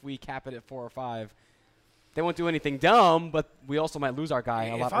what, if we cap it at 4 or 5, they won't do anything dumb, but we also might lose our guy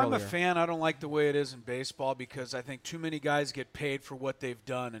a lot earlier. If I'm a fan, I don't like the way it is in baseball because I think too many guys get paid for what they've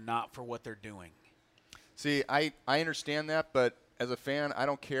done and not for what they're doing. See, I understand that, but as a fan, I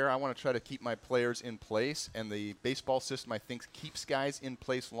don't care. I want to try to keep my players in place, and the baseball system, I think, keeps guys in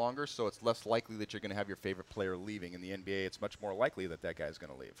place longer, so it's less likely that you're going to have your favorite player leaving. In the NBA, it's much more likely that that guy's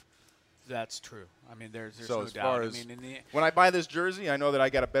going to leave. That's true. I mean, there's so no as doubt. Far as when I buy this jersey, I know that I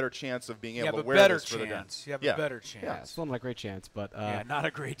got a better chance of being able to wear this for the day. You have a better chance. Yeah, still not a great chance, but not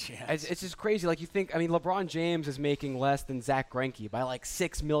a great chance. It's just crazy. Like you think, I mean, LeBron James is making less than Zach Greinke by like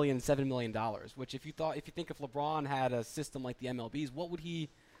 $6 million, $7 million. Which, if you think if LeBron had a system like the MLB's, what would he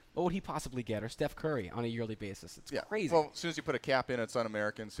possibly get, or Steph Curry on a yearly basis? It's crazy. Well, as soon as you put a cap in, it's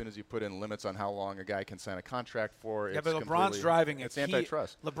un-American. As soon as you put in limits on how long a guy can sign a contract for, but LeBron's driving it's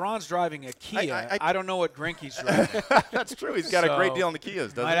antitrust. LeBron's driving a Kia. I don't know what Greinke's driving. That's true. He's got a great deal on the Kias,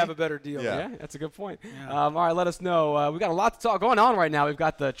 doesn't he? Might have a better deal. Yeah, that's a good point. Yeah. All right, let us know. We've got a lot to talk going on right now. We've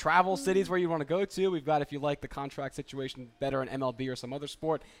got the travel cities where you want to go to. We've got, if you like the contract situation better in MLB or some other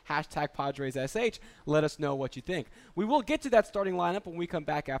sport, #PadresSH. Let us know what you think. We will get to that starting lineup when we come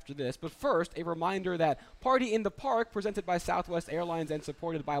back after this, but first, a reminder that Party in the Park, presented by Southwest Airlines and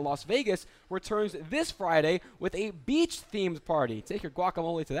supported by Las Vegas, returns this Friday with a beach-themed party. Take your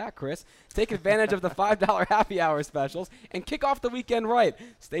guacamole to that, Chris. Take advantage of the $5 happy hour specials and kick off the weekend right.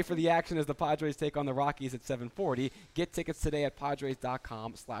 Stay for the action as the Padres take on the Rockies at 7:40. Get tickets today at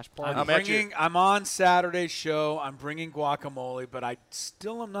Padres.com/party. I'm on Saturday's show. I'm bringing guacamole, but I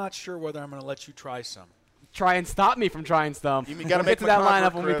still am not sure whether I'm going to let you try some. Try and stop me from trying some. You we'll get to that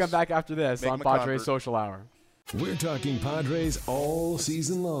lineup when we come back after this on Padres Social Hour. We're talking Padres all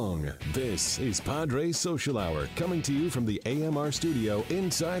season long. This is Padres Social Hour, coming to you from the AMR studio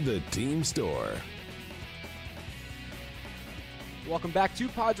inside the team store. Welcome back to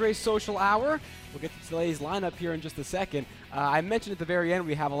Padres Social Hour. We'll get to today's lineup here in just a second. I mentioned at the very end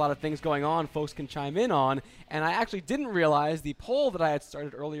we have a lot of things going on folks can chime in on, and I actually didn't realize the poll that I had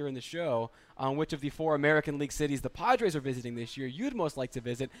started earlier in the show on which of the 4 American League cities the Padres are visiting this year you'd most like to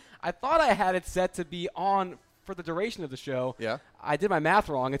visit. I thought I had it set to be on for the duration of the show. Yeah. I did my math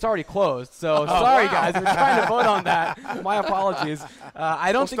wrong. It's already closed. So sorry, guys. We're trying to vote on that. My apologies.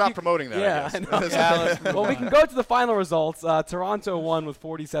 I don't think stop promoting that. Yeah, I know. Well, we can go to the final results. Toronto won with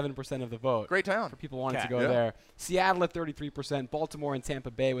 47% of the vote. Great town. For people wanting to go there. Seattle at 33%. Baltimore and Tampa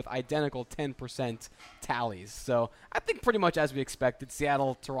Bay with identical 10% tallies. So I think pretty much as we expected.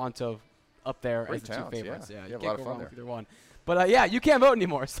 Seattle, Toronto up there as the 2 favorites. Yeah, you a can't lot go of fun wrong there. with either one. But, you can't vote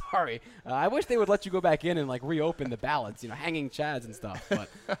anymore. Sorry. I wish they would let you go back in and, reopen the ballots, hanging chads and stuff. But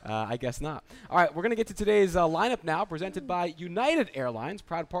I guess not. All right, we're going to get to today's lineup now, presented by United Airlines,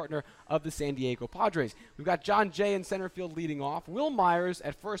 proud partner of the San Diego Padres. We've got John Jay in center field leading off. Will Myers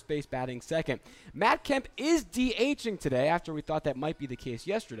at first base batting second. Matt Kemp is DHing today after we thought that might be the case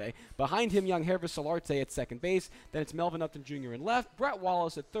yesterday. Behind him, young Hervis Solarte at second base. Then it's Melvin Upton Jr. in left. Brett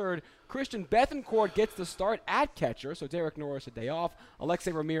Wallace at third. Christian Bethancourt gets the start at catcher, so Derek Norris a day off.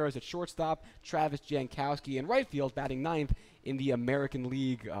 Alexei Ramirez at shortstop. Travis Jankowski in right field, batting ninth in the American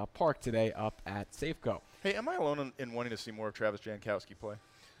League park today up at Safeco. Hey, am I alone in wanting to see more of Travis Jankowski play?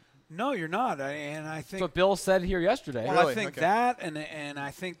 No, you're not. And I think that's what Bill said here yesterday. Well, really? I think that, and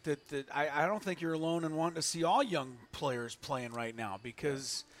I think that I don't think you're alone in wanting to see all young players playing right now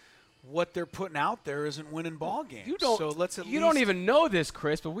because what they're putting out there isn't winning ball games. You don't. So let's at you least don't even know this,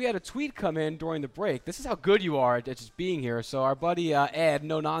 Chris, but we had a tweet come in during the break. This is how good you are at just being here. So our buddy Ed,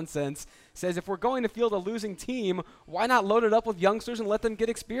 no nonsense, says if we're going to field a losing team, why not load it up with youngsters and let them get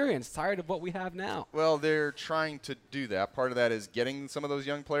experience? Tired of what we have now. Well, they're trying to do that. Part of that is getting some of those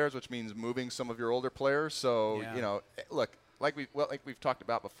young players, which means moving some of your older players. So look. Like we've talked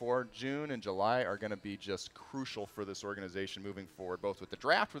about before, June and July are going to be just crucial for this organization moving forward, both with the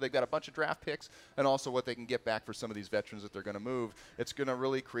draft, where they've got a bunch of draft picks, and also what they can get back for some of these veterans that they're going to move. It's going to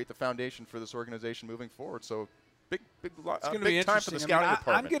really create the foundation for this organization moving forward. So big time for the scouting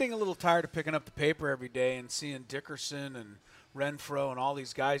department. I'm getting a little tired of picking up the paper every day and seeing Dickerson and Renfro and all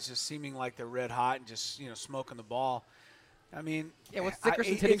these guys just seeming like they're red hot and just smoking the ball. I mean, what's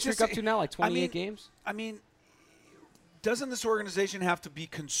Dickerson's hitting streak up to now? Like 28 games? I mean, doesn't this organization have to be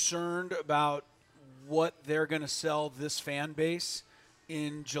concerned about what they're going to sell this fan base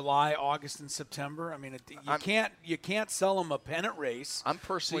in July, August, and September? I mean, you can't sell them a pennant race.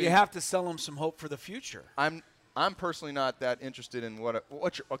 So you have to sell them some hope for the future. I'm personally not that interested in what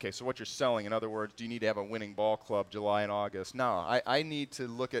you're selling. In other words, do you need to have a winning ball club July and August? No, I need to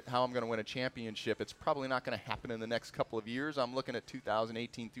look at how I'm going to win a championship. It's probably not going to happen in the next couple of years. I'm looking at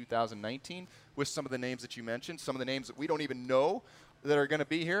 2018, 2019 with some of the names that you mentioned, some of the names that we don't even know that are going to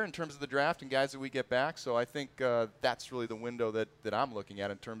be here in terms of the draft and guys that we get back. So I think that's really the window that I'm looking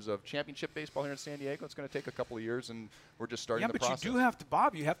at in terms of championship baseball here in San Diego. It's going to take a couple of years, and we're just starting the process. Yeah, but you do have to,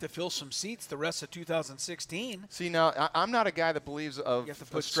 Bob, you have to fill some seats the rest of 2016. See, now, I'm not a guy that believes of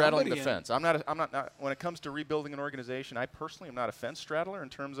straddling the fence. I'm not when it comes to rebuilding an organization, I personally am not a fence straddler in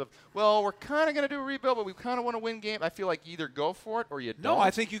terms of, well, we're kind of going to do a rebuild, but we kind of want to win game. I feel like you either go for it or you don't. No,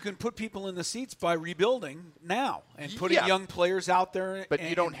 I think you can put people in the seats by rebuilding now and putting young players out there. But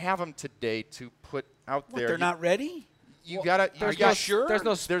you don't have them today to put out there. They're not ready? Are you sure? There's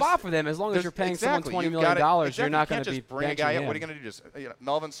no spot for them as long as you're paying someone $20 million. You're not going to be bring a guy up. What are you going to do? Just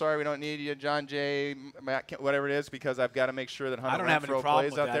Melvin, sorry, we don't need you. John Jay, Matt, whatever it is, because I've got to make sure that Hunter Renfroe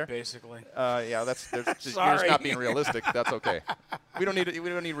plays out there. Basically. You're just not being realistic. That's okay. We don't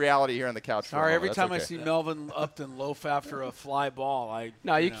need reality here on the couch. Sorry, every time I see Melvin Upton loaf after a fly ball,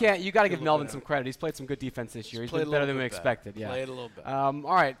 you can't. You got to give Melvin some credit. He's played some good defense this year. He's been better than we expected. Yeah. Played a little bit. All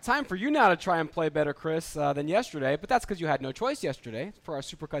right, time for you now to try and play better, Chris, than yesterday. But that's because you had no choice yesterday for our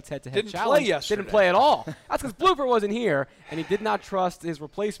Supercuts head-to-head challenge. Didn't play yesterday. Didn't play at all. That's because Blooper wasn't here, and he did not trust his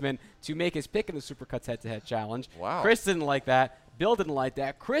replacement to make his pick in the Supercuts head-to-head challenge. Wow. Chris didn't like that. Bill didn't like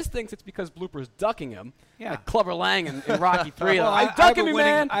that. Chris thinks it's because Blooper's ducking him. Yeah. Like Clubber Lang in Rocky 3. Well, I'm ducking you,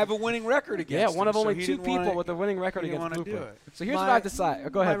 man. I have a winning record against him. Yeah, one of only two people with a winning record against Blooper. So here's what I've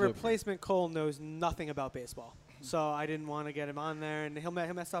decided. Go ahead, My replacement, Cole, knows nothing about baseball. So I didn't want to get him on there, and he'll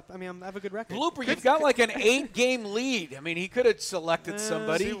mess up. I mean, I have a good record. Blooper, you've got like an 8-game lead. I mean, he could have selected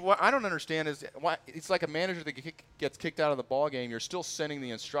somebody. See, what I don't understand is why it's like a manager that gets kicked out of the ball game. You're still sending the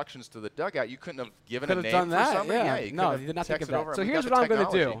instructions to the dugout. You couldn't have given a name for somebody. Yeah, no, he did not think of that. So here's what I'm going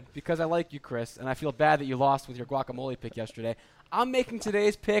to do, because I like you, Chris, and I feel bad that you lost with your guacamole pick yesterday. I'm making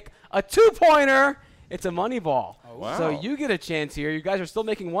today's pick a 2-pointer. It's a money ball. Oh, wow. So you get a chance here. You guys are still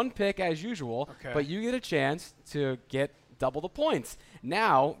making one pick as usual, but you get a chance to get double the points.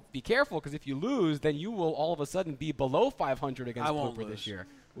 Now, be careful, because if you lose, then you will all of a sudden be below 500 against Blooper this year.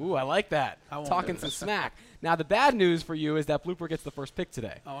 Ooh, I like that. Talking some smack. Now, the bad news for you is that Blooper gets the first pick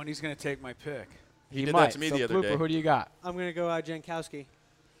today. Oh, and he's going to take my pick. He did might. That to me so the other Blooper, day. Who do you got? I'm going to go Jankowski.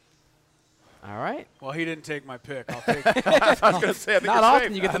 All right. Well, he didn't take my pick. I'll take I was going to say, I think not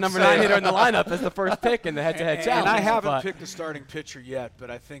often you get the number 9 hitter in the lineup as the first pick in the head-to-head challenge. And I haven't picked a starting pitcher yet,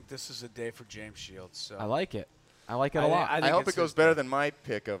 but I think this is a day for James Shields. So I like it. I like it a lot. I hope it goes better than my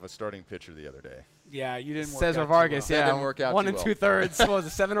pick of a starting pitcher the other day. Yeah, you didn't work Cesar out Vargas, That didn't work out 1 too 2/3. What was it,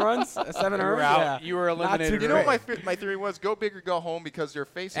 7 runs? 7 runs? Yeah. You were eliminated. You know what my theory was? Go big or go home, because you're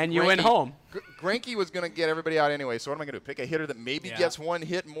facing And you went home. Greinke was going to get everybody out anyway, so what am I going to do? Pick a hitter that maybe gets one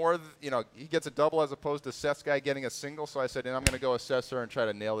hit more, he gets a double as opposed to Seth's guy getting a single, so I said, I'm going to go Assessor and try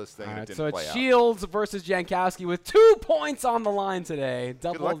to nail this thing, and it didn't play out. So it's Shields versus Jankowski with 2 points on the line today.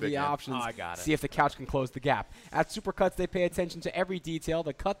 Double the options. Oh, I got it. See if the couch can close the gap. At Supercuts, they pay attention to every detail,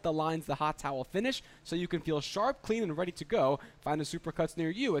 the cut, the lines, the hot towel finish, so you can feel sharp, clean, and ready to go. Find a Supercuts near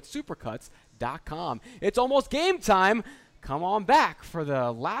you at supercuts.com. It's almost game time. Come on back for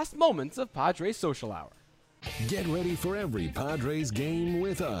the last moments of Padres Social Hour. Get ready for every Padres game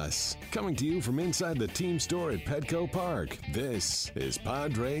with us. Coming to you from inside the team store at Petco Park, this is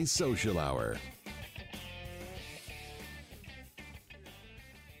Padres Social Hour.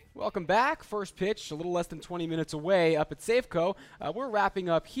 Welcome back. First pitch, a little less than 20 minutes away up at Safeco. We're wrapping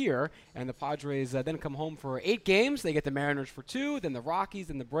up here, and the Padres then come home for 8 games. They get the Mariners for 2, then the Rockies,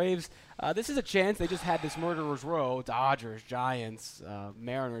 then the Braves. This is a chance. They just had this murderer's row. Dodgers, Giants,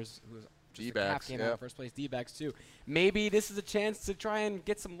 Mariners, who was just a half game out of first place, D-backs too. Maybe this is a chance to try and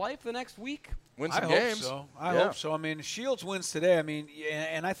get some life the next week. Win some games. I hope so. I mean, Shields wins today. I mean,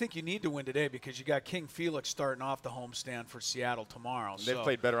 and I think you need to win today because you got King Felix starting off the homestand for Seattle tomorrow. They've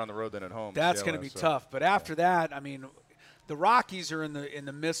played better on the road than at home. That's going to be tough. But after that, I mean, the Rockies are in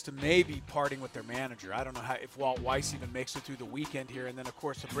the midst of maybe parting with their manager. I don't know if Walt Weiss even makes it through the weekend here. And then, of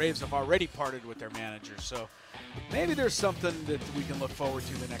course, the Braves have already parted with their manager. So maybe there's something that we can look forward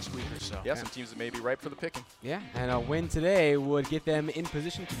to the next week or so. Yeah, some teams that may be ripe for the picking. Yeah, and a win today would get them in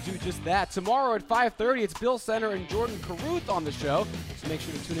position to do just that. Tomorrow at 5:30, it's Bill Center and Jordan Caruth on the show, so make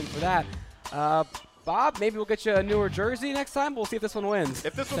sure to tune in for that. Bob, maybe we'll get you a newer jersey next time. We'll see if this one wins.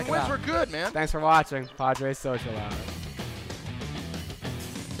 If this one wins, we're good, man. Thanks for watching Padres Social Hour.